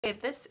Okay,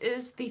 this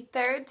is the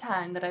third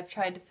time that I've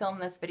tried to film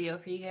this video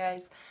for you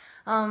guys.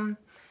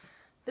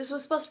 This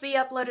was supposed to be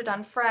uploaded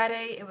on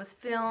Friday. It was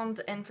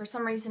filmed and for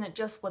some reason it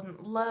just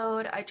wouldn't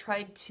load. I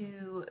tried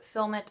to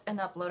film it and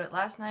upload it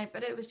last night,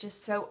 but it was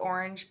just so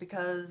orange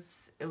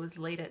because it was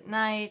late at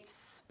night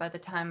by the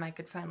time I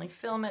could finally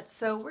film it.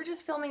 So we're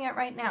just filming it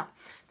right now.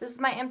 This is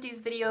my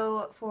empties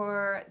video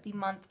for the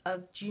month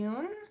of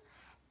June.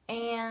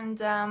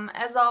 And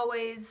as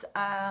always,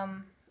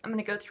 I'm going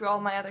to go through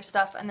all my other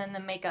stuff and then the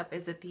makeup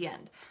is at the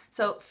end.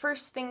 So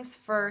first things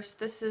first,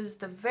 this is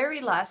the very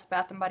last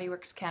Bath & Body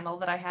Works candle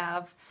that I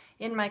have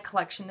in my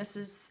collection. This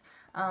is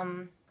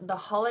the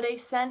holiday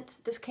scent.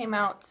 This came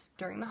out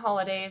during the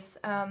holidays.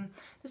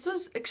 This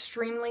was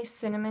extremely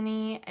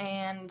cinnamony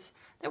and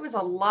there was a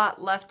lot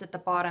left at the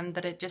bottom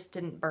that it just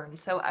didn't burn.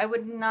 So I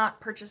would not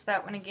purchase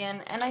that one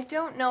again, and I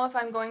don't know if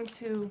I'm going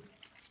to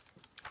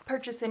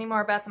purchase any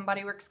more Bath &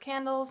 Body Works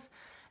candles,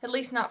 at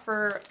least not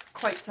for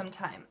quite some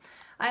time.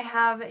 I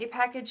have a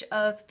package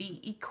of the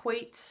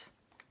Equate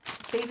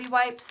baby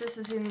wipes. This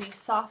is in the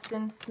Soft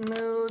and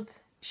Smooth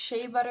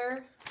Shea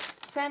Butter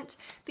scent.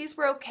 These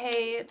were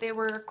okay. They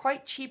were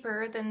quite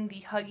cheaper than the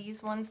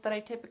Huggies ones that I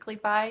typically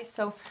buy,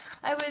 so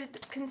I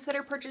would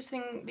consider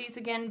purchasing these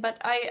again,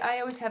 but I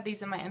always have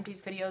these in my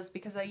empties videos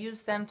because I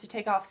use them to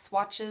take off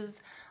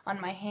swatches on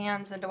my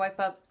hands and to wipe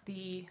off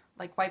the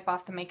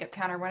makeup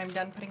counter when I'm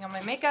done putting on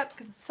my makeup,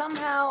 because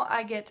somehow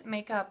I get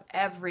makeup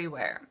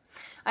everywhere.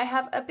 I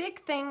have a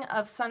big thing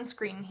of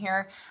sunscreen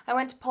here. I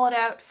went to pull it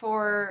out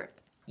for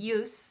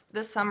use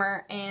this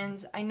summer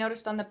and I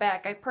noticed on the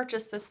back, I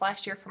purchased this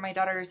last year for my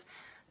daughter's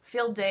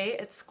field day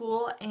at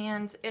school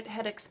and it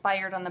had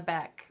expired on the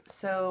back.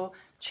 So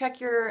check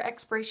your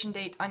expiration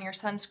date on your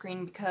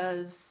sunscreen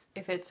because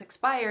if it's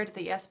expired,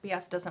 the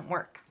SPF doesn't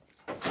work.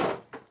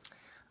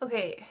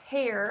 Okay,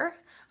 hair.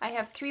 I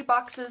have 3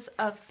 boxes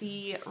of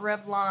the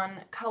Revlon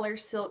Color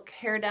Silk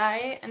hair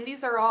dye, and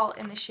these are all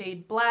in the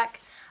shade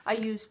black. I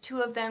use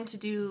 2 of them to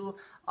do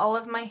all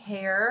of my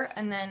hair,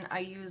 and then I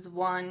use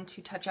 1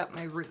 to touch up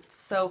my roots.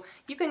 So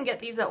you can get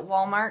these at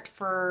Walmart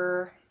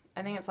for,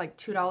 I think it's like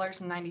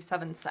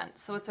 $2.97.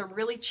 So it's a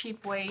really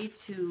cheap way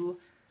to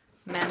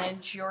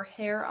manage your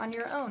hair on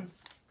your own.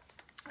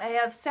 I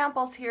have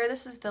samples here.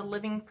 This is the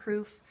Living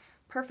Proof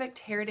Perfect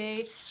Hair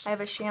Day. I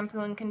have a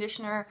shampoo and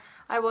conditioner.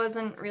 I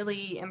wasn't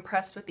really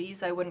impressed with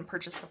these. I wouldn't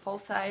purchase the full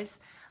size.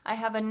 I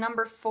have a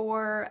number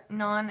 4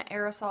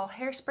 non-aerosol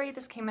hairspray.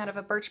 This came out of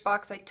a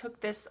Birchbox. I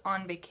took this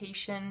on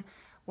vacation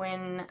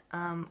when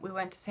we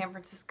went to San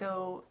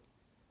Francisco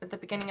at the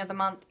beginning of the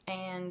month,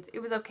 and it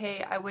was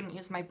okay. I wouldn't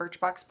use my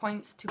Birchbox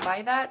points to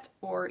buy that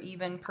or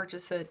even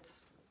purchase it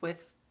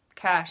with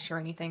cash or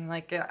anything.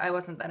 Like, I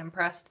wasn't that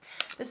impressed.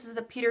 This is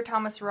the Peter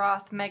Thomas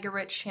Roth Mega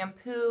Rich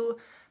Shampoo.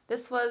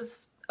 This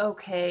was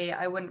okay.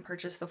 I wouldn't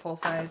purchase the full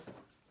size.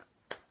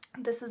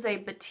 This is a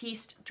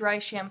Batiste dry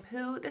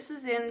shampoo. This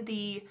is in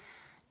the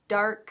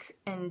dark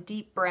and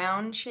deep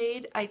brown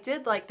shade. I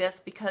did like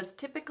this because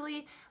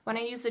typically when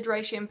I use a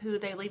dry shampoo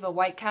they leave a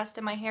white cast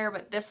in my hair,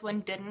 but this one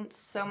didn't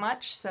so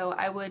much, so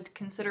I would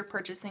consider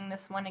purchasing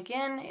this one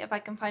again if I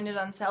can find it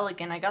on sale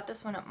again. I got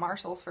this one at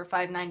Marshall's for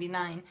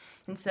 $5.99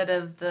 instead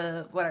of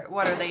the,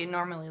 what are they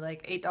normally,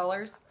 like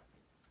 $8?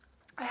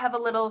 I have a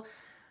little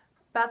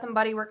Bath &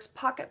 Body Works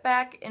Pocket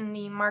Back in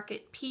the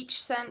Market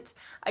Peach scent.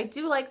 I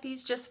do like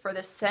these just for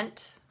the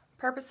scent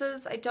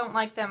purposes. I don't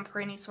like them for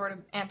any sort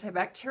of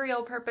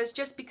antibacterial purpose,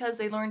 just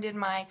because I learned in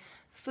my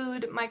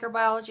food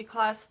microbiology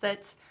class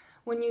that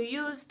when you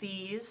use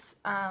these,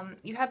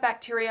 you have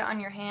bacteria on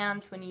your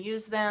hands. When you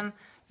use them,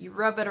 you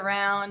rub it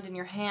around in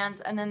your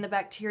hands and then the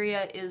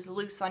bacteria is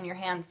loose on your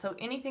hands. So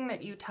anything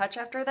that you touch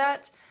after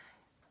that,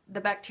 the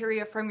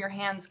bacteria from your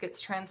hands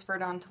gets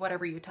transferred onto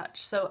whatever you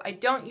touch. So I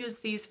don't use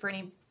these for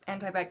any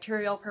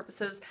antibacterial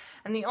purposes,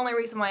 and the only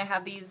reason why I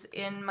have these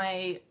in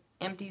my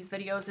empties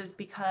videos is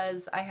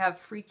because I have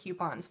free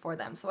coupons for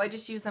them, so I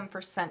just use them for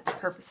scent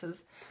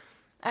purposes.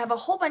 I have a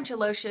whole bunch of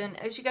lotion.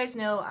 As you guys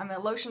know, I'm a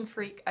lotion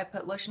freak. I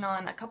put lotion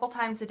on a couple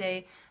times a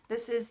day.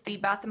 This is the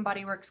Bath &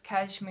 Body Works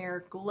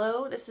Cashmere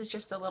Glow. This is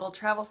just a little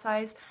travel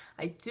size.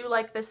 I do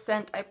like this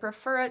scent. I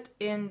prefer it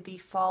in the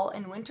fall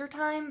and winter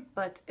time,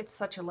 but it's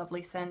such a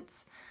lovely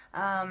scent.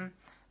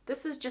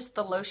 This is just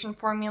the lotion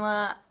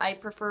formula. I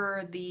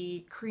prefer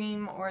the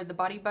cream or the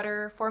body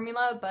butter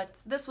formula, but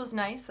this was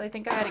nice. I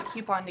think I had a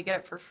coupon to get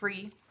it for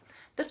free.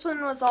 This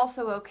one was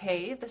also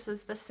okay. This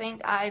is the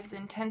St. Ives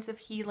Intensive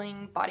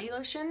Healing Body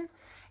Lotion,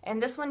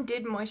 and this one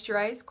did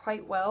moisturize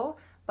quite well,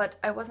 but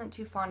I wasn't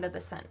too fond of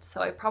the scent,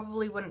 so I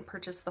probably wouldn't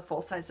purchase the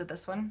full size of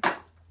this one.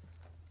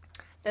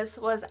 This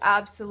was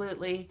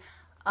absolutely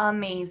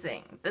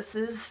amazing. This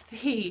is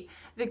the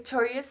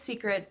Victoria's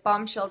Secret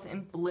Bombshells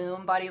in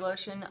Bloom body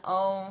lotion.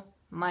 Oh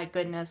my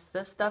goodness,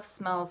 this stuff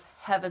smells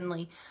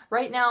heavenly.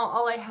 Right now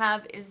all I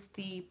have is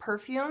the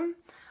perfume.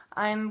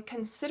 I'm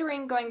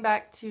considering going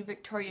back to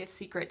Victoria's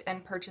Secret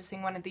and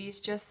purchasing one of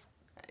these. Just,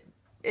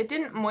 it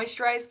didn't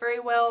moisturize very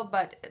well,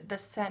 but the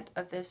scent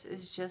of this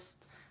is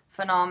just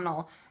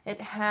phenomenal. It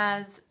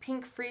has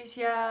pink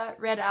freesia,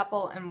 red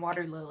apple, and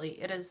water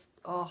lily. It is,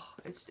 oh,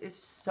 it's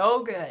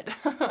so good.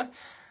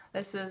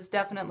 This is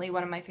definitely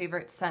one of my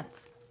favorite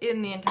scents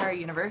in the entire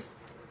universe.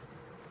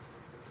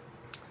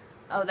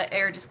 Oh, the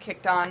air just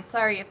kicked on.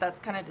 Sorry if that's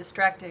kind of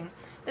distracting.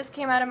 This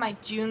came out of my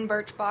June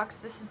Birch box.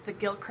 This is the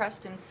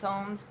Gilchrist and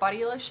Soames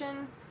body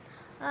lotion.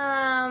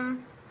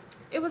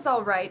 It was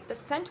alright. The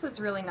scent was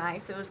really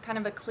nice. It was kind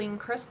of a clean,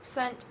 crisp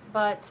scent,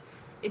 but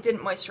it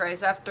didn't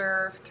moisturize.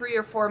 After 3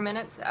 or 4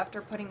 minutes after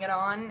putting it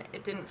on,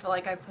 it didn't feel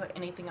like I put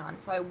anything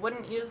on. So I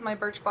wouldn't use my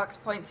Birchbox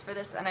points for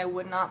this, and I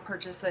would not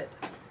purchase it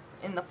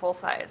in the full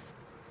size.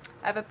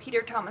 I have a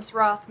Peter Thomas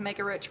Roth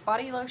Mega Rich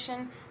body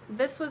lotion.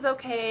 This was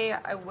okay.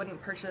 I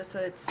wouldn't purchase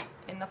it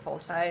in the full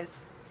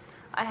size.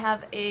 I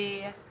have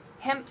a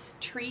Hemp's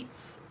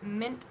Treats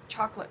Mint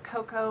Chocolate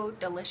Cocoa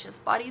Delicious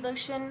body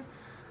lotion.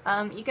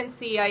 You can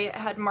see I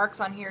had marks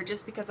on here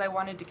just because I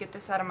wanted to get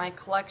this out of my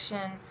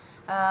collection.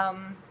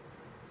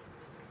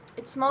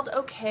 It smelled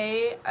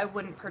okay. I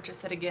wouldn't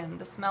purchase it again.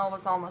 The smell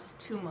was almost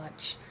too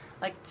much,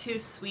 like too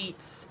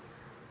sweet.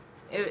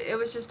 It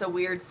was just a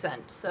weird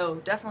scent, so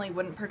definitely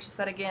wouldn't purchase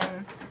that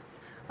again.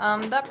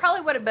 That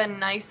probably would have been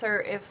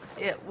nicer if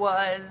it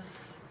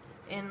was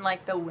in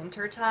like the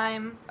winter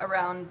time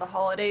around the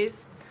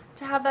holidays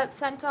to have that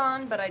scent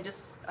on, but I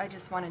just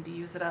wanted to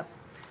use it up.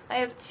 I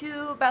have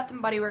 2 Bath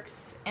 & Body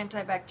Works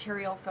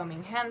antibacterial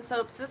foaming hand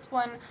soaps. This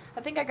one,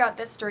 I think I got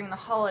this during the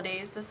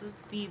holidays. This is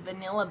the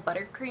vanilla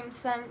buttercream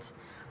scent.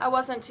 I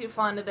wasn't too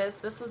fond of this.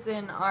 This was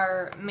in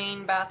our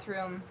main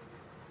bathroom.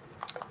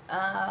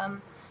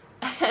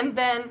 And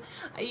then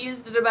I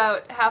used it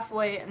about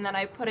halfway, and then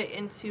I put it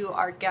into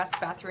our guest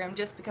bathroom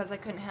just because I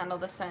couldn't handle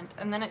the scent.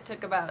 And then it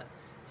took about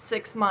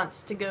 6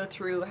 months to go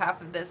through half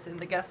of this in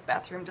the guest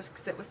bathroom just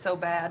because it was so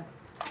bad.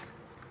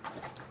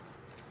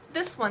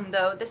 This one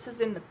though, this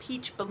is in the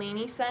Peach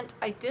Bellini scent.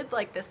 I did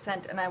like this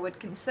scent and I would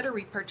consider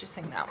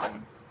repurchasing that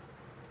one.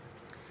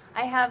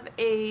 I have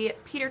a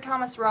Peter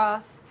Thomas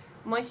Roth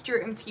Moisture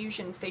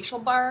Infusion Facial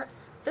Bar.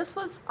 This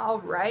was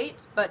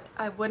alright, but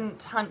I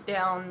wouldn't hunt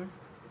down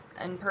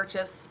and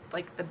purchase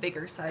like the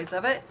bigger size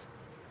of it.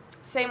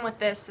 Same with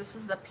this. This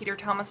is the Peter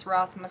Thomas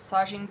Roth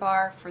Massaging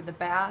Bar for the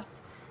bath.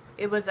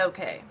 It was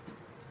okay.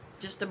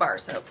 Just a bar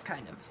soap,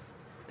 kind of.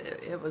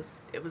 It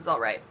was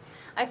alright.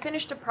 I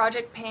finished a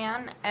project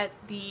pan at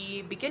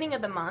the beginning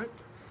of the month.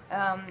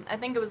 I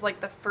think it was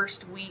like the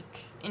first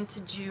week into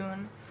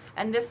June,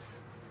 and this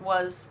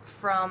was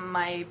from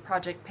my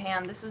project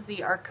pan. This is the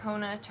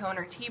Arcona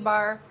Toner Tea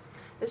Bar.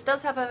 This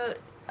does have a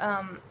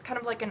kind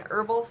of like an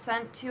herbal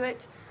scent to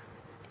it,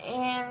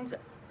 and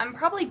I'm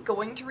probably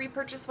going to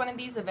repurchase one of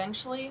these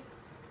eventually.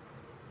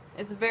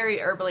 It's very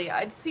herbally.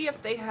 I'd see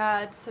if they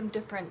had some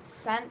different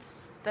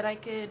scents that I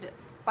could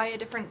buy a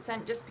different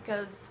scent, just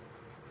because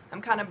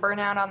I'm kind of burnt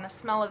out on the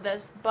smell of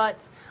this,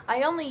 but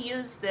I only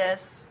use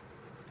this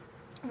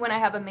when I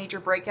have a major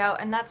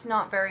breakout, and that's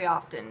not very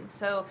often,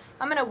 so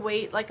I'm going to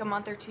wait like a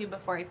month or 2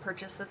 before I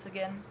purchase this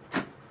again.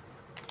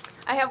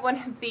 I have one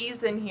of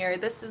these in here.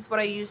 This is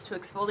what I use to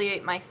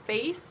exfoliate my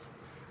face.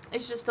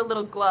 It's just a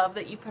little glove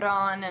that you put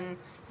on, and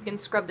you can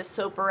scrub the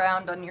soap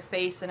around on your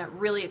face, and it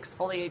really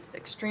exfoliates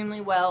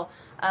extremely well.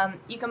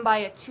 You can buy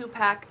a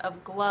 2-pack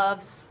of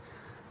gloves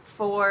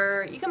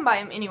you can buy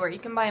them anywhere. You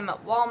can buy them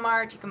at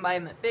Walmart, you can buy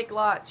them at Big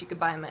Lots, you could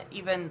buy them at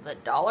even the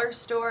dollar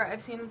store.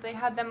 I've seen that they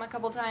had them a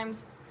couple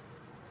times.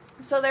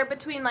 So they're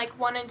between like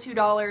 $1 and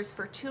 $2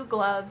 for 2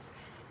 gloves,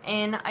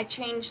 and I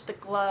change the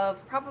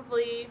glove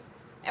probably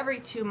every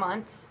 2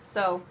 months.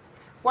 So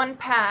 1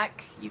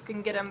 pack, you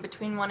can get them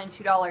between $1 and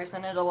 $2,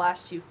 and it'll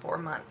last you 4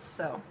 months.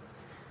 So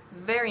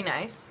very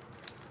nice.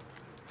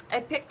 I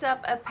picked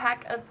up a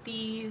pack of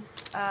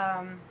these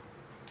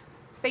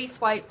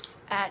face wipes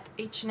at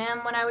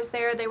H&M when I was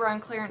there. They were on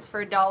clearance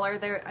for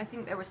 $1. I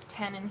think there was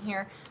 10 in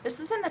here. This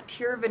is in the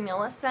pure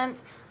vanilla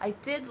scent. I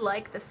did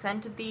like the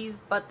scent of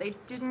these, but they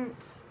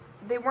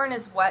weren't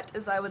as wet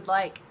as I would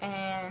like,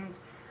 and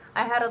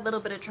I had a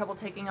little bit of trouble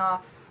taking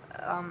off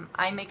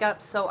eye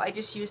makeup, so I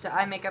just used an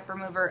eye makeup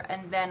remover,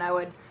 and then I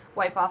would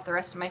wipe off the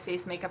rest of my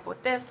face makeup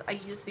with this. I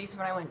used these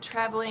when I went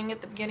traveling at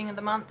the beginning of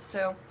the month,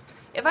 so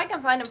if I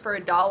can find them for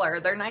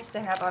 $1, they're nice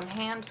to have on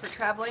hand for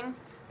traveling,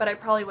 but I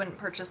probably wouldn't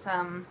purchase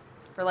them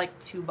for like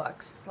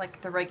 $2,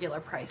 like the regular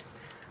price.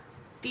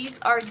 These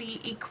are the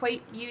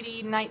Equate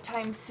Beauty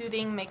Nighttime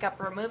Soothing Makeup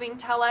Removing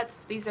Towelettes.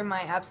 These are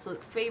my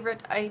absolute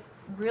favorite. I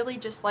really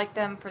just like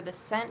them for the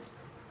scent.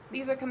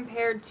 These are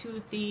compared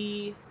to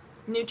the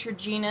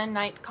Neutrogena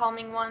Night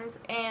Calming ones,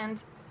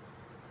 and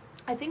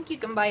I think you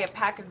can buy a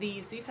pack of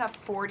these. These have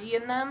 40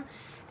 in them,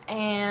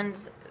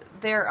 and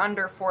they're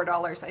under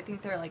 $4. I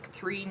think they're like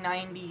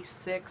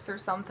 $3.96 or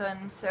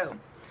something, so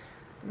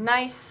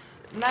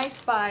nice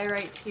buy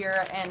right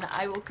here, and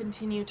I will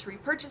continue to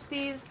repurchase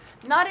these.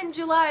 Not in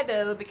July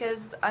though,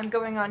 because I'm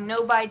going on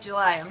no buy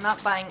July. I'm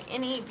not buying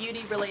any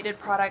beauty related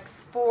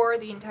products for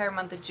the entire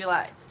month of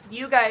July.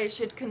 You guys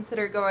should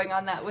consider going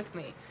on that with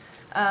me.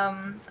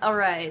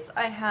 Alright,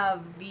 I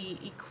have the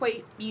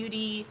Equate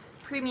Beauty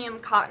Premium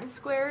Cotton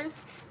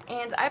Squares,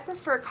 And I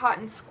prefer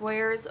cotton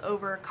squares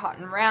over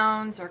cotton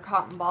rounds or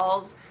cotton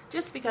balls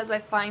just because I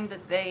find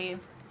that they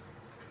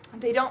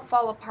don't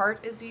fall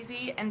apart as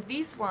easy. And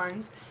these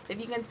ones, if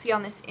you can see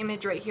on this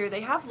image right here,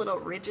 they have little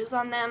ridges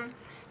on them,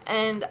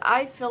 and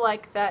I feel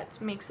like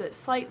that makes it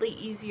slightly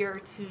easier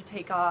to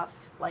take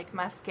off like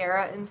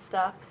mascara and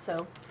stuff.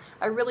 So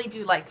I really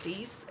do like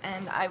these,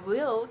 and I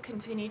will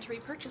continue to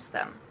repurchase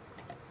them.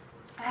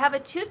 I have a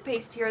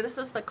toothpaste here. This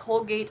is the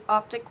Colgate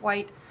Optic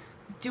White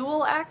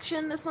Dual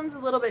Action. This one's a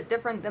little bit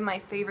different than my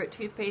favorite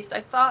toothpaste.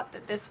 I thought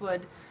that this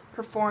would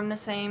perform the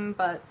same,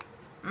 but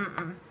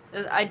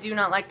I do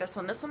not like this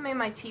one. This one made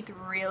my teeth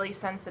really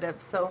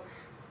sensitive, so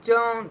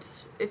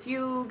if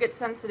you get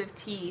sensitive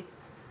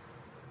teeth,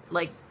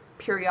 like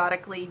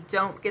periodically,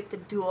 don't get the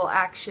Dual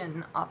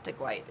Action Optic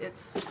White.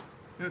 It's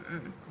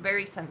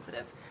very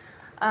sensitive.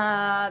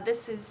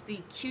 This is the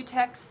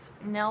Q-Tex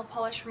nail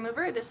polish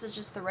remover. This is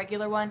just the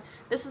regular one.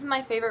 This is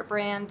my favorite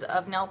brand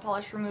of nail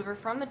polish remover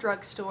from the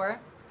drugstore.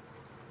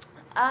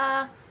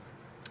 I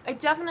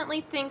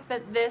definitely think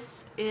that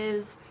this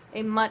is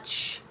a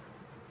much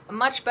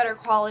better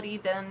quality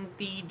than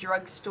the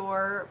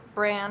drugstore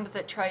brand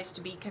that tries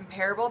to be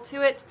comparable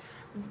to it.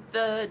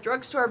 The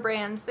drugstore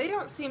brands, they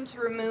don't seem to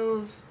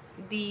remove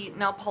the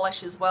nail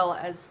polish as well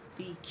as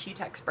the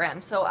Q-Tex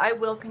brand, so I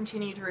will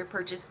continue to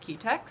repurchase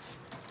Q-Tex.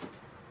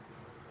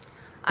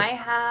 I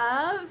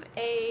have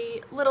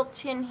a little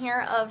tin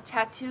here of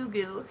tattoo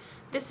goo.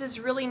 This is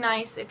really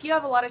nice if you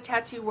have a lot of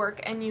tattoo work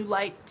and you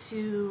like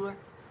to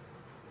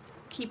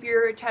keep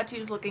your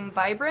tattoos looking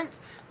vibrant.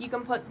 You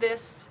can put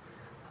this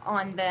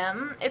on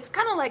them. It's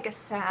kind of like a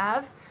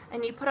salve,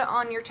 and you put it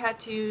on your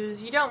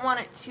tattoos. You don't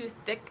want it too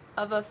thick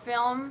of a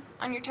film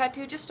on your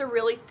tattoo, just a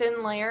really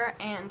thin layer,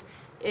 and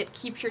it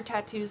keeps your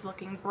tattoos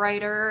looking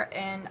brighter,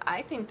 and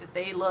I think that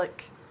they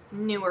look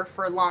newer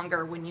for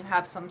longer when you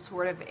have some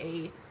sort of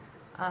a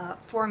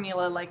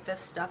formula like this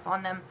stuff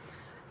on them.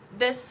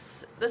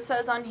 This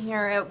says on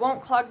here, it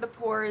won't clog the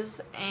pores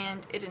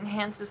and it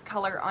enhances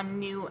color on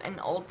new and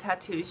old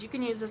tattoos. You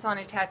can use this on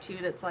a tattoo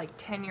that's like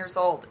 10 years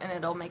old and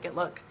it'll make it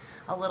look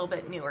a little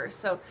bit newer.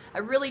 So I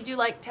really do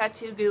like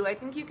tattoo goo. I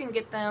think you can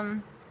get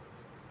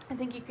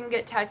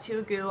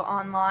tattoo goo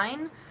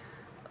online,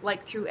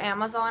 like through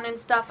Amazon and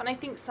stuff, and I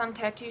think some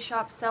tattoo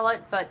shops sell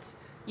it, but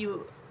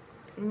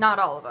not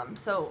all of them.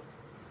 So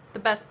the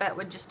best bet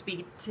would just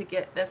be to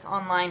get this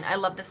online. I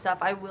love this stuff.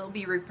 I will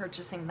be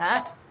repurchasing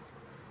that.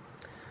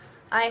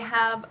 I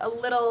have a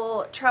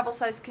little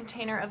travel-size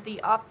container of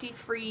the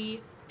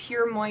Opti-Free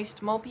Pure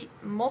Moist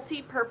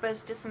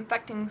Multi-Purpose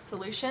Disinfecting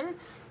Solution.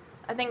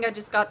 I think I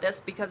just got this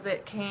because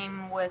it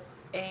came with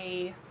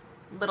a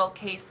little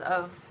case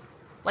of,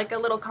 like a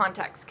little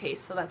contacts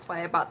case, so that's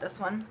why I bought this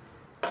one.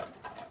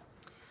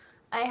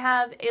 I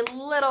have a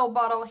little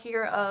bottle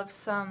here of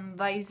some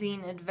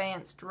Visine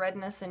Advanced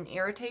Redness and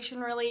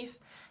Irritation Relief.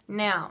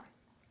 Now,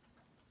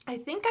 I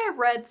think I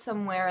read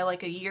somewhere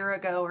like a year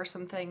ago or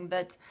something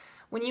that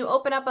when you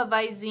open up a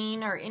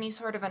Visine or any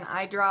sort of an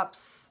eye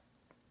drops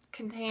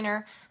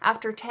container,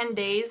 after 10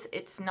 days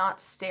it's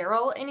not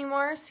sterile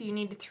anymore, so you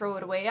need to throw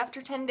it away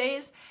after 10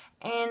 days.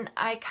 And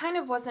I kind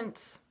of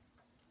wasn't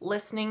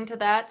listening to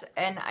that,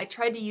 and I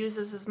tried to use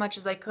this as much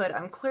as I could.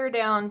 I'm clear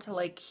down to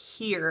like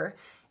here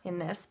in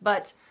this,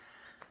 but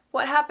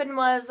what happened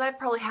was I've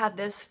probably had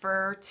this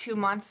for 2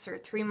 months or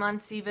 3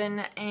 months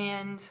even,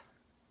 and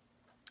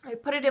I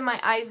put it in my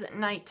eyes at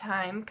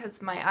nighttime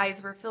because my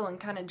eyes were feeling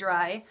kind of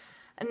dry.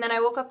 And then I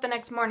woke up the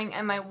next morning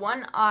and my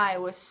one eye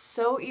was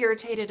so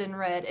irritated and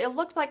red. It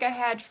looked like I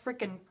had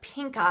freaking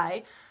pink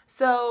eye.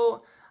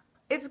 So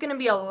it's going to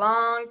be a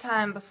long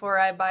time before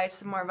I buy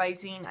some more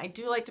Visine. I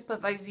do like to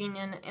put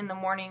Visine in the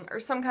morning, or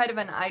some kind of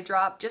an eye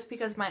drop, just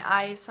because my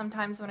eyes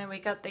sometimes when I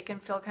wake up they can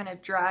feel kind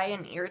of dry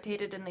and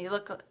irritated and they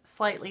look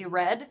slightly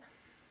red.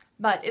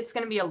 But it's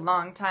going to be a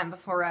long time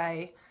before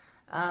I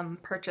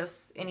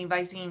purchase any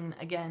Visine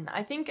again.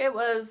 I think it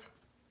was,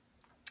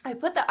 I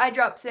put the eye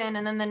drops in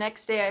and then the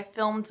next day I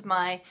filmed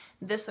my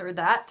this or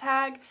that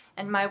tag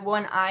and my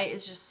one eye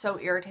is just so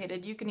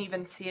irritated. You can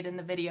even see it in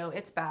the video.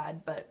 It's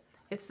bad, but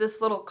it's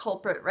this little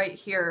culprit right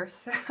here,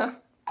 so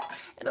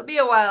it'll be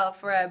a while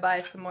before I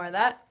buy some more of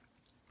that.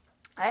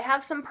 I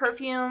have some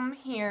perfume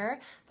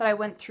here that I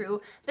went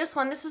through. This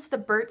is the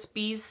Burt's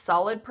Bees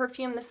Solid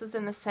Perfume. This is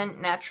in the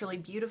scent Naturally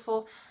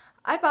Beautiful.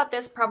 I bought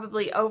this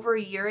probably over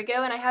a year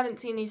ago and I haven't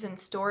seen these in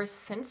stores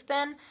since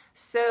then,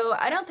 so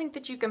I don't think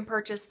that you can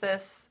purchase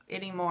this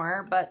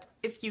anymore, but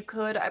if you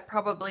could, I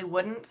probably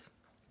wouldn't.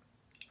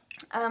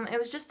 It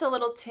was just a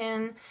little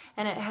tin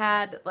and it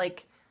had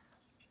like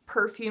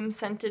perfume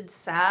scented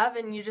salve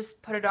and you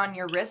just put it on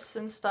your wrists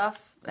and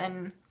stuff,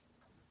 and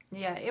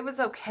yeah, it was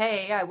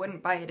okay. I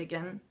wouldn't buy it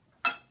again.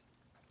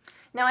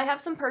 Now I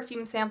have some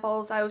perfume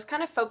samples. I was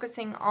kind of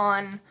focusing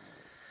on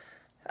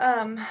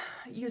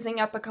using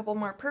up a couple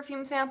more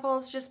perfume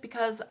samples just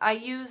because I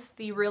use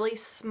the really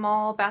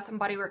small Bath &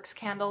 Body Works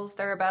candles.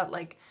 They're about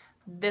like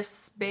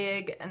this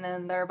big and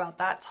then they're about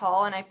that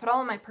tall, and I put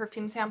all of my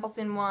perfume samples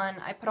in one.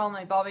 I put all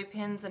my bobby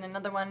pins in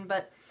another one,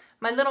 but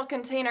my little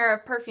container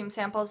of perfume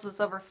samples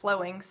was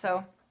overflowing,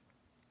 so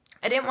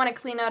I didn't want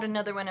to clean out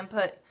another one and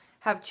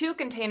have 2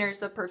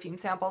 containers of perfume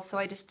samples, so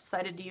I just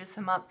decided to use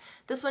some up.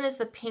 This one is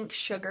the Pink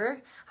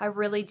Sugar. I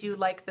really do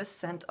like this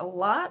scent a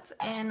lot,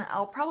 and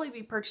I'll probably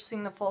be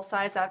purchasing the full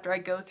size after I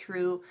go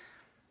through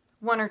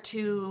 1 or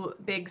 2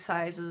 big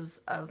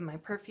sizes of my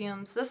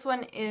perfumes. This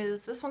one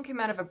came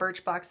out of a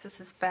Birchbox. This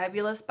is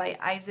Fabulous by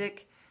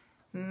Isaac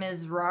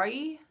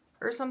Mizrahi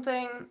or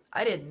something.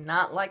 I did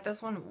not like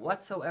this one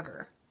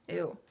whatsoever.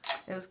 Ew,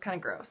 it was kind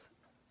of gross.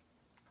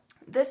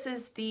 This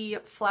is the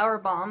Flower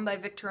Bomb by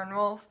Viktor &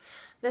 Rolf.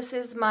 This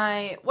is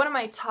one of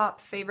my top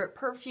favorite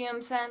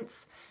perfume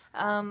scents.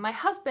 My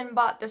husband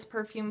bought this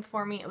perfume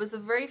for me. It was the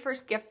very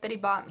first gift that he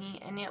bought me,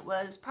 and it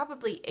was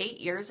probably 8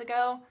 years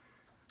ago.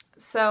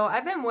 So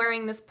I've been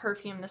wearing this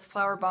perfume, this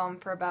Flower Bomb,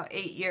 for about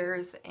 8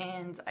 years,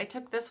 and I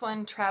took this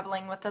one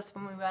traveling with us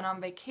when we went on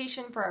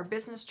vacation for our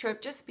business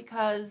trip just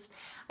because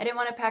I didn't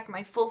want to pack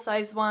my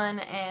full-size one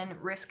and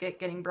risk it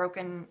getting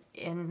broken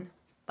in,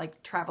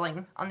 like,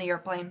 traveling on the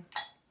airplane.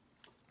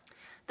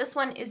 This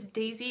one is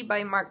Daisy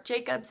by Marc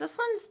Jacobs. This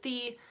one's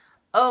the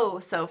Oh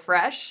So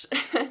Fresh.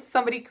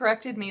 Somebody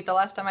corrected me the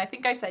last time. I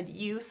think I said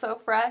You So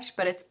Fresh,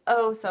 but it's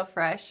Oh So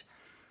Fresh.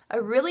 I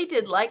really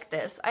did like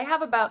this. I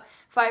have about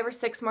 5 or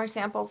 6 more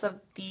samples of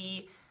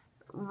the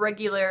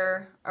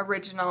regular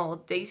original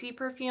Daisy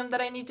perfume that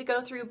I need to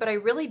go through, but I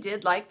really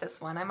did like this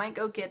one. I might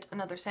go get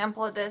another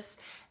sample of this,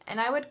 and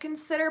I would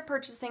consider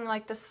purchasing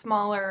like the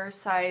smaller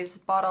size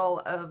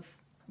bottle of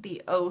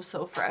the Oh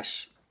So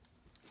Fresh.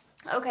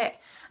 Okay,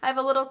 I have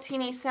a little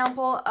teeny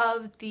sample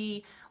of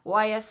the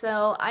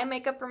YSL eye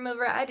makeup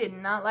remover. I did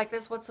not like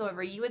this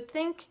whatsoever. You would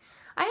think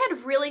I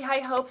had really high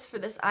hopes for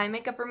this eye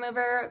makeup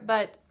remover,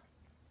 but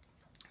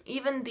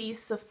even the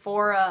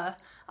Sephora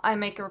eye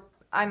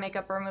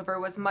makeup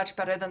remover was much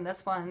better than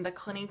this one. The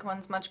Clinique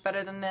one's much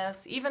better than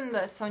this. Even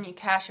the Sonia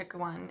Kashuk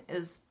one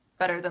is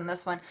better than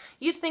this one.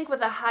 You'd think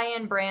with a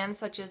high-end brand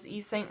such as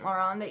Yves Saint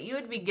Laurent that you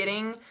would be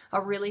getting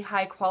a really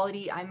high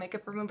quality eye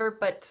makeup remover,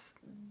 but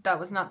that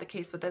was not the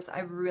case with this.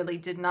 I really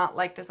did not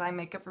like this eye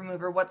makeup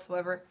remover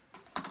whatsoever.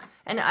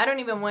 And I don't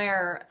even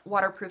wear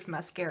waterproof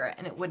mascara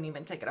and it wouldn't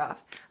even take it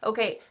off.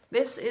 Okay,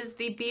 this is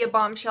the Be a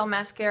Bombshell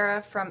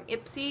mascara from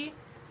Ipsy,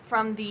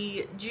 from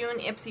the June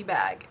Ipsy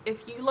bag.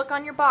 If you look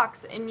on your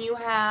box and you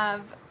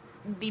have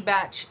the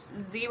batch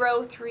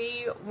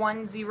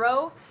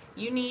 0310,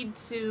 you need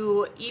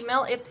to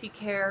email Ipsy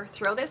Care,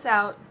 throw this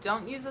out,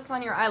 don't use this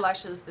on your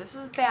eyelashes, this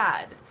is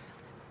bad.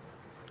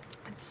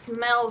 It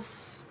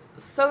smells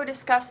so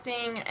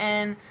disgusting,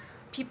 and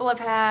people have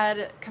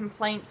had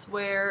complaints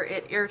where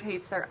it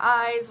irritates their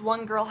eyes.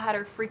 One girl had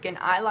her freaking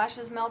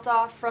eyelashes melt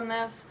off from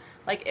this.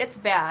 Like, it's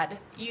bad.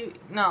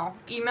 No.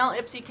 Email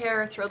Ipsy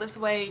Care, throw this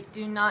away,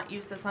 do not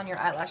use this on your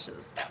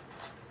eyelashes.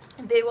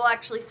 They will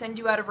actually send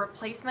you out a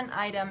replacement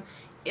item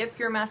if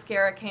your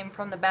mascara came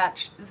from the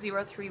batch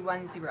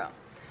 0310.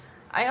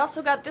 I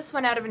also got this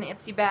one out of an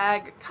Ipsy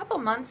bag a couple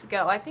months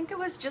ago. I think it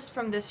was just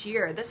from this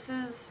year. This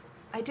is,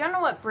 I don't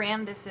know what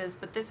brand this is,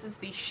 but this is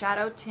the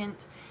Shadow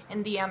Tint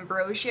in the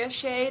Ambrosia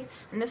shade,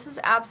 and this is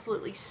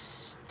absolutely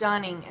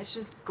stunning. It's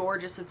just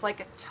gorgeous. It's like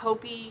a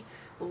taupey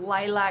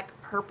lilac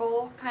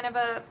purple kind of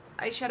a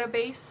eyeshadow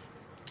base.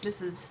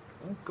 This is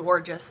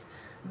gorgeous.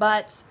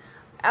 But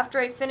after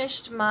I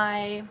finished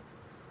my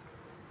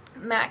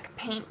MAC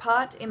paint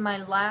pot in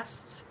my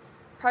last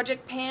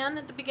project pan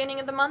at the beginning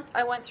of the month,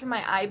 I went through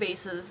my eye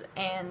bases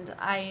and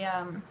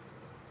I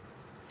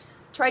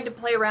tried to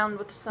play around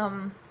with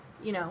some,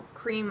 you know,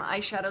 cream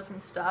eyeshadows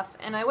and stuff,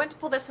 and I went to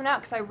pull this one out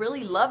because I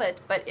really love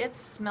it, but it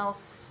smells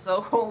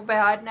so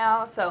bad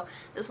now, so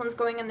this one's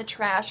going in the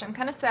trash. I'm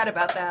kind of sad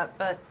about that,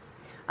 but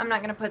I'm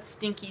not going to put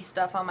stinky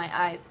stuff on my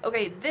eyes.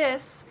 Okay,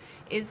 this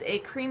is a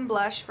cream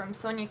blush from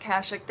Sonia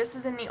Kashuk. This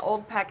is in the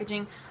old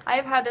packaging. I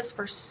have had this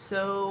for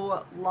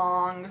so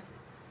long.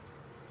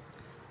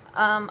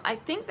 I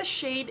think the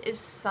shade is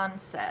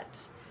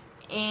Sunset,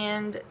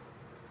 and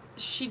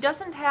she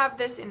doesn't have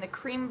this in the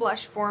cream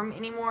blush form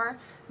anymore,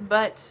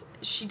 but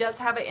she does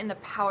have it in the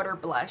powder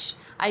blush.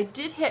 I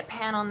did hit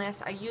pan on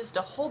this. I used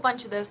a whole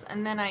bunch of this,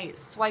 and then I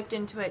swiped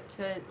into it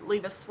to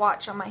leave a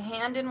swatch on my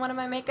hand in one of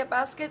my makeup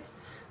baskets.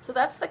 So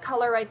that's the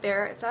color right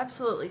there. It's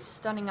absolutely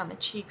stunning on the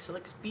cheeks. It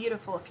looks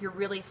beautiful if you're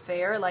really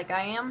fair like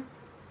I am.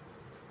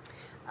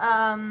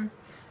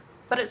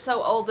 But it's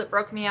so old it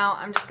broke me out.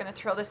 I'm just going to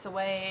throw this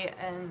away,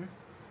 and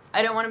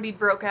I don't want to be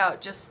broke out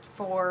just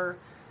for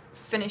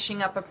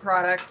finishing up a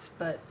product,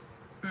 but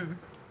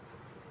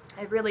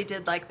I really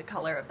did like the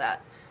color of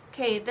that.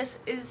 Okay, this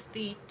is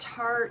the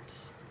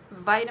Tarte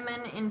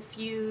Vitamin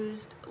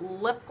Infused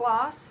Lip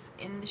Gloss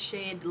in the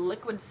shade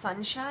Liquid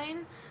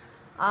Sunshine.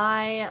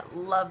 I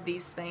love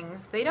these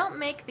things. They don't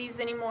make these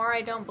anymore,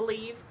 I don't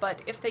believe,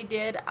 but if they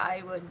did,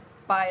 I would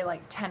buy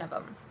like 10 of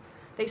them.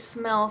 They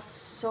smell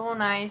so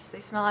nice. They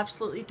smell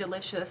absolutely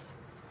delicious.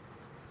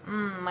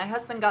 My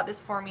husband got this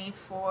for me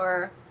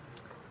for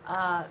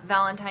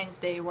Valentine's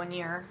Day one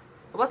year.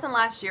 It wasn't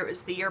last year, it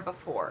was the year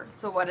before.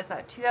 So what is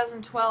that,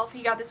 2012?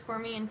 He got this for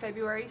me in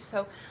February,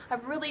 so I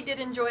really did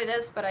enjoy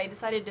this, but I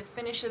decided to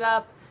finish it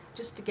up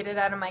just to get it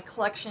out of my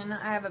collection.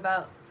 I have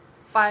about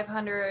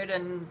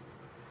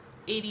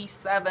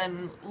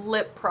 587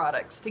 lip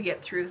products to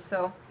get through,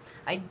 so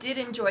I did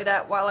enjoy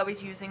that while I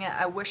was using it.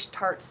 I wish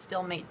Tarte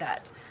still made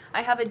that.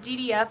 I have a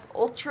DDF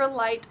Ultra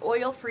Light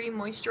Oil-Free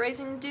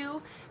Moisturizing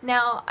Dew.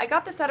 Now, I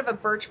got this out of a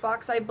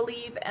Birchbox, I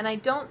believe, and I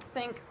don't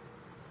think,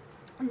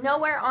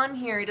 nowhere on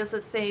here does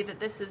it say that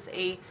this is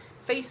a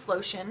face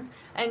lotion,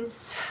 and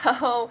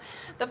so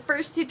the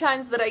first 2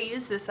 times that I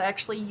used this, I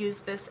actually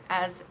used this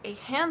as a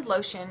hand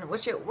lotion,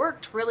 which it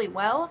worked really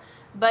well,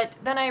 but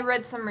then I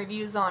read some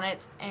reviews on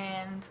it,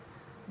 and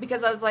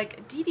because I was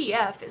like,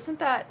 DDF, isn't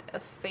that a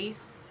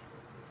face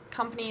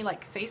company,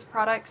 like face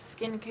products,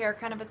 skincare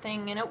kind of a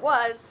thing? And it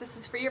was. This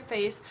is for your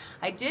face.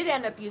 I did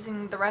end up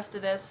using the rest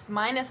of this,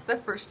 minus the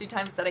first 2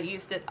 times that I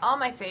used it, on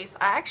my face.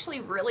 I actually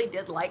really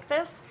did like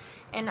this,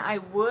 and I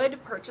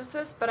would purchase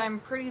this, but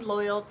I'm pretty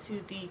loyal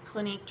to the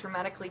Clinique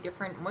Dramatically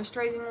Different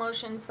Moisturizing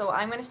Lotion, so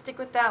I'm going to stick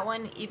with that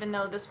one, even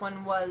though this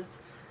one was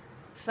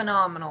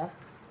phenomenal.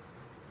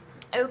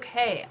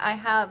 Okay, I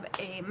have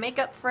a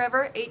Makeup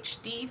Forever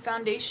HD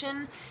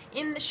foundation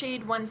in the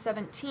shade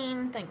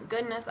 117. Thank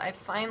goodness I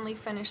finally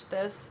finished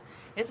this.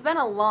 It's been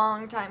a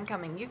long time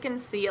coming. You can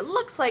see it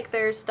looks like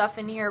there's stuff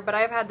in here, but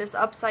I've had this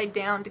upside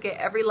down to get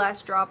every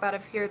last drop out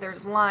of here.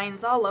 There's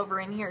lines all over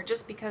in here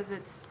just because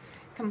it's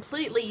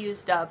completely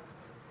used up.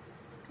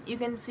 You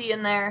can see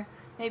in there,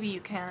 maybe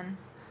you can,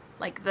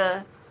 like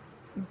the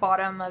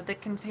bottom of the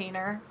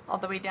container all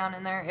the way down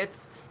in there.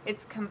 It's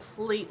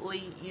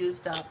completely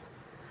used up.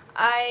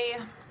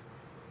 I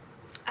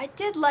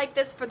did like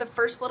this for the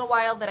first little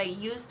while that I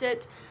used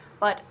it,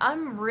 but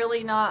I'm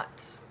really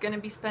not going to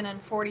be spending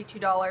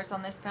 $42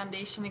 on this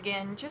foundation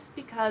again, just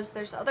because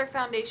there's other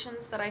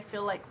foundations that I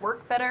feel like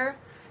work better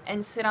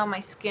and sit on my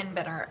skin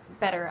better.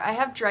 I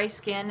have dry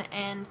skin,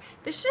 and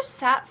this just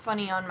sat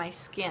funny on my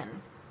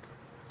skin.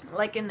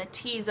 Like in the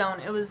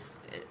T-zone,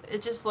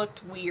 it just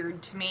looked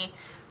weird to me.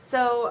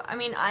 So, I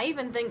mean, I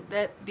even think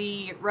that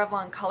the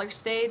Revlon Color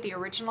Stay, the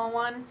original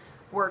one,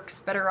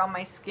 works better on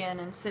my skin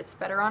and sits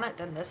better on it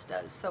than this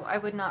does, so I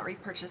would not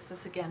repurchase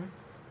this again.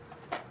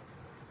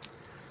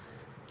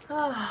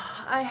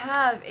 I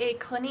have a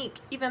Clinique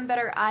Even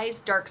Better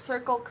Eyes Dark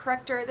Circle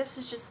Corrector. This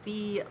is just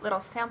the little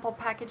sample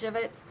package of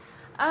it.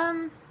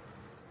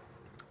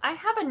 I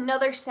have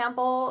another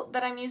sample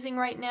that I'm using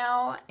right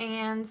now,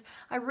 and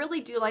I really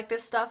do like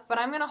this stuff, but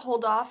I'm going to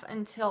hold off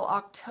until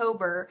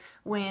October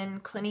when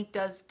Clinique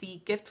does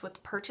the gift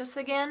with purchase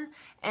again,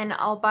 and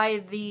I'll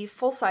buy the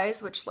full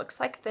size, which looks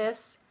like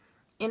this,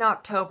 in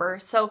October.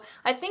 So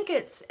I think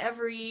it's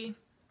every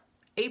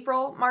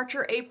April, March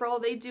or April,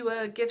 they do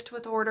a gift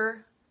with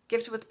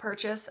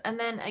purchase, and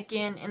then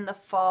again in the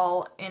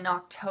fall in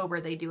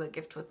October they do a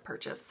gift with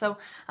purchase. So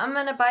I'm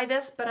going to buy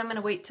this, but I'm going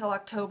to wait till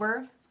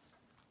October.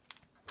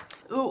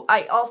 Ooh,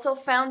 I also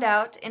found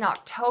out in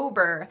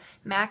October,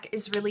 MAC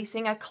is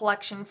releasing a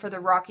collection for the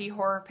Rocky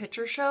Horror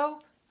Picture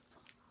Show.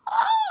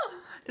 Oh,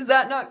 is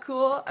that not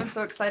cool? I'm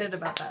so excited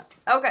about that.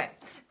 Okay,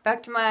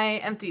 back to my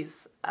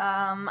empties.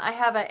 I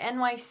have a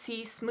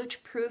NYC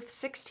Smooch Proof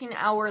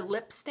 16-hour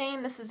lip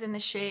stain. This is in the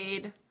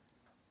shade,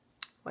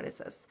 what is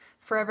this?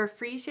 Forever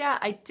Freeze. Yeah,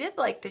 I did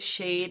like the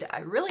shade. I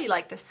really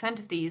like the scent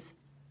of these.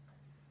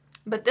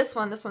 But this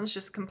one's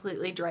just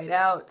completely dried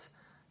out.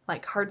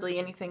 Like hardly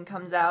anything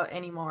comes out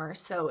anymore,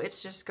 so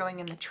it's just going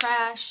in the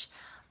trash.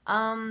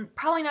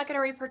 Probably not going to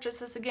repurchase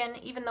this again,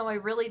 even though I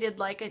really did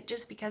like it,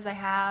 just because I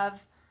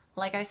have,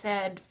 like I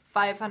said,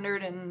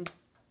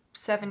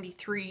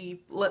 573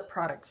 lip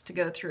products to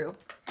go through.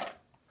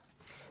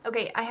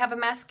 Okay, I have a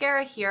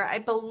mascara here. I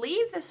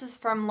believe this is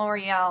from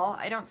L'Oreal.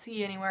 I don't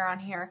see anywhere on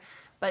here,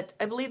 but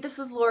I believe this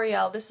is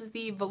L'Oreal. This is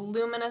the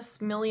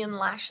Voluminous Million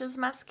Lashes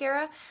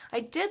Mascara. I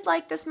did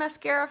like this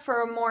mascara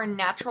for a more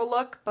natural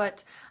look,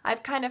 but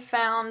I've kind of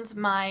found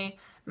my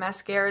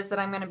mascaras that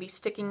I'm going to be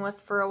sticking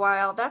with for a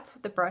while. That's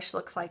what the brush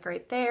looks like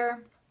right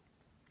there.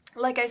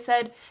 Like I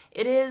said,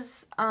 it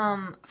is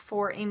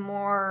for a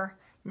more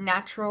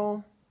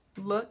natural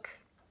look.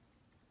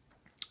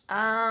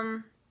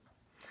 You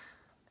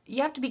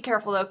have to be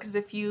careful though, because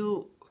if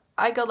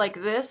I go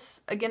like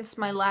this against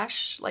my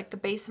lash, like the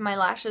base of my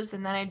lashes,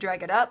 and then I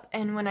drag it up,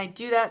 and when I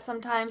do that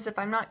sometimes, if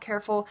I'm not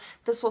careful,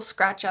 this will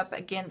scratch up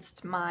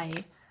against my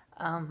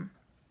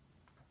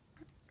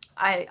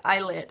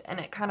eyelid, and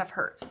it kind of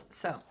hurts.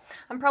 So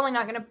I'm probably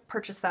not going to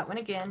purchase that one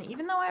again,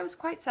 even though I was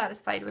quite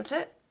satisfied with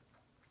it.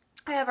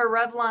 I have a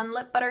Revlon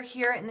lip butter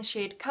here in the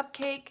shade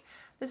Cupcake.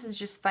 This is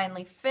just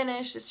finally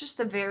finished. It's just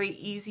a very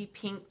easy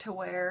pink to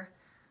wear.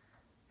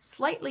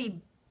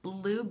 Slightly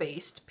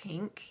blue-based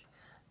pink.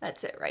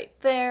 That's it right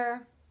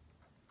there.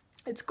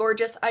 It's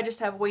gorgeous. I just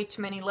have way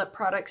too many lip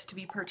products to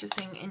be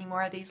purchasing any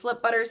more of these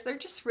lip butters. They're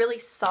just really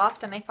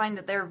soft, and I find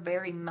that they're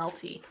very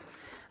melty.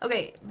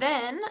 Okay,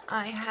 then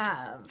I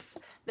have,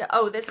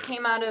 this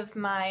came out of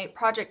my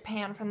project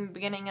pan from the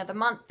beginning of the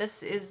month.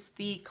 This is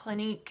the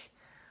Clinique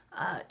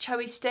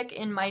Chubby Stick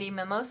in Mighty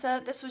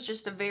Mimosa. This was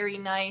just a very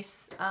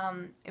nice,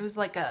 it was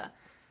like a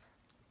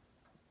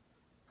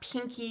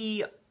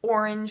pinky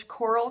orange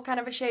coral kind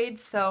of a shade,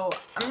 so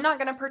I'm not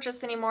going to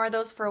purchase any more of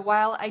those for a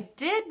while. I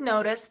did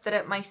notice that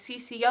at my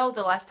CCO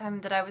the last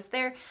time that I was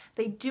there,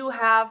 they do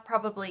have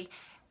probably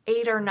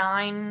 8 or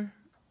 9,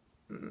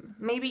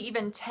 maybe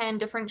even 10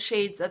 different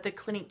shades of the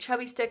Clinique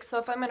Chubby Stick, so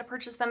if I'm going to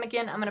purchase them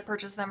again, I'm going to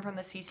purchase them from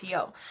the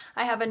CCO.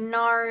 I have a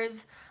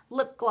NARS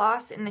lip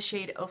gloss in the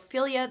shade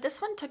Ophelia.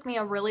 This one took me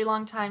a really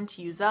long time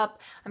to use up.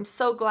 I'm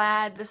so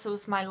glad this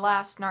was my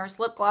last NARS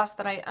lip gloss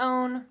that I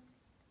own.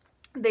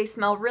 They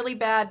smell really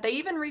bad. They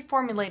even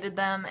reformulated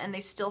them and they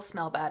still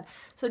smell bad.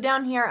 So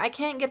down here, I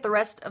can't get the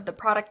rest of the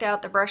product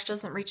out. The brush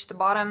doesn't reach the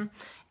bottom.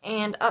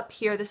 And up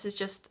here, this is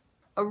just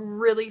a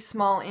really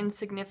small,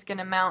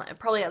 insignificant amount. It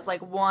probably has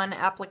like 1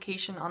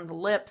 application on the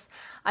lips.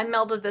 I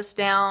melted this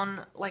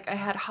down, like I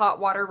had hot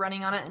water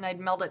running on it, and I'd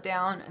melt it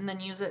down and then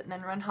use it and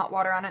then run hot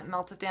water on it and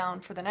melt it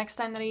down for the next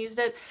time that I used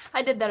it.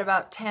 I did that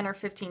about 10 or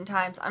 15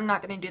 times. I'm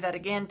not going to do that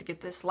again to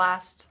get this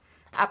last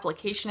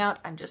application out.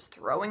 I'm just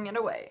throwing it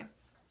away.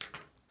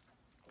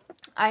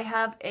 I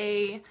have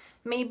a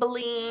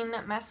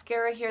Maybelline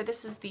mascara here.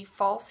 This is the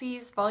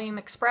Falsies Volume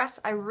Express.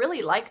 I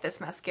really like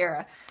this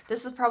mascara.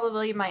 This is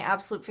probably my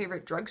absolute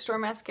favorite drugstore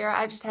mascara.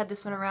 I just had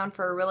this one around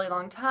for a really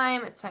long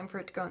time. It's time for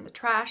it to go in the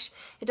trash.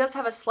 It does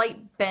have a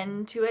slight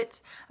bend to it.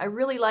 I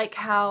really like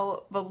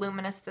how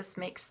voluminous this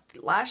makes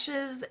the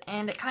lashes,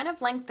 and it kind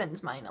of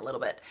lengthens mine a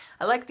little bit.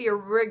 I like the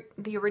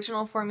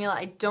original formula.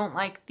 I don't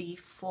like the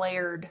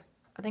flared.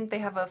 I think they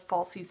have a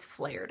Falsies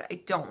flared. I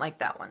don't like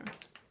that one.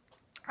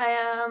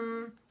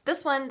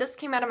 This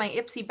came out of my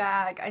Ipsy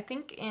bag, I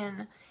think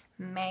in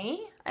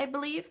May, I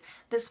believe.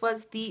 This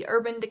was the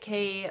Urban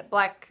Decay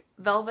Black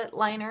Velvet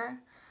Liner,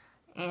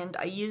 and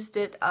I used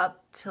it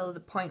up till the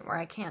point where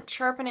I can't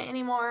sharpen it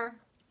anymore.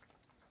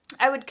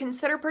 I would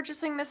consider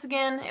purchasing this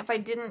again if I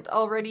didn't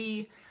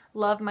already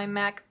love my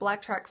MAC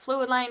Black Track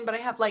Fluid line, but I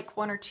have like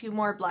 1 or 2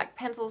 more black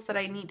pencils that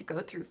I need to go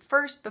through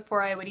first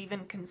before I would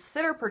even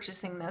consider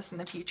purchasing this in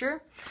the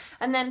future.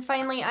 And then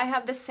finally, I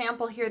have this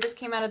sample here. This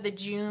came out of the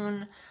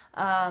June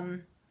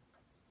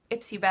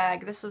Ipsy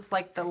bag. This is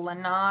like the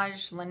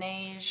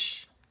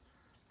Laneige,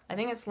 I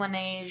think it's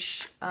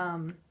Laneige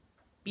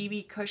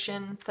BB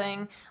cushion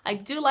thing. I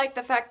do like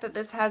the fact that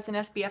this has an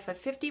SPF of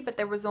 50, but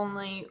there was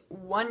only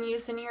 1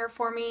 use in here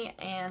for me,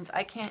 and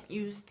I can't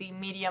use the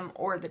medium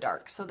or the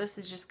dark, so this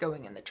is just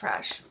going in the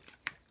trash.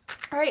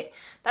 Alright,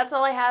 that's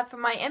all I have for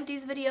my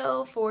empties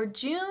video for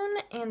June,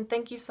 and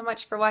thank you so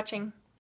much for watching.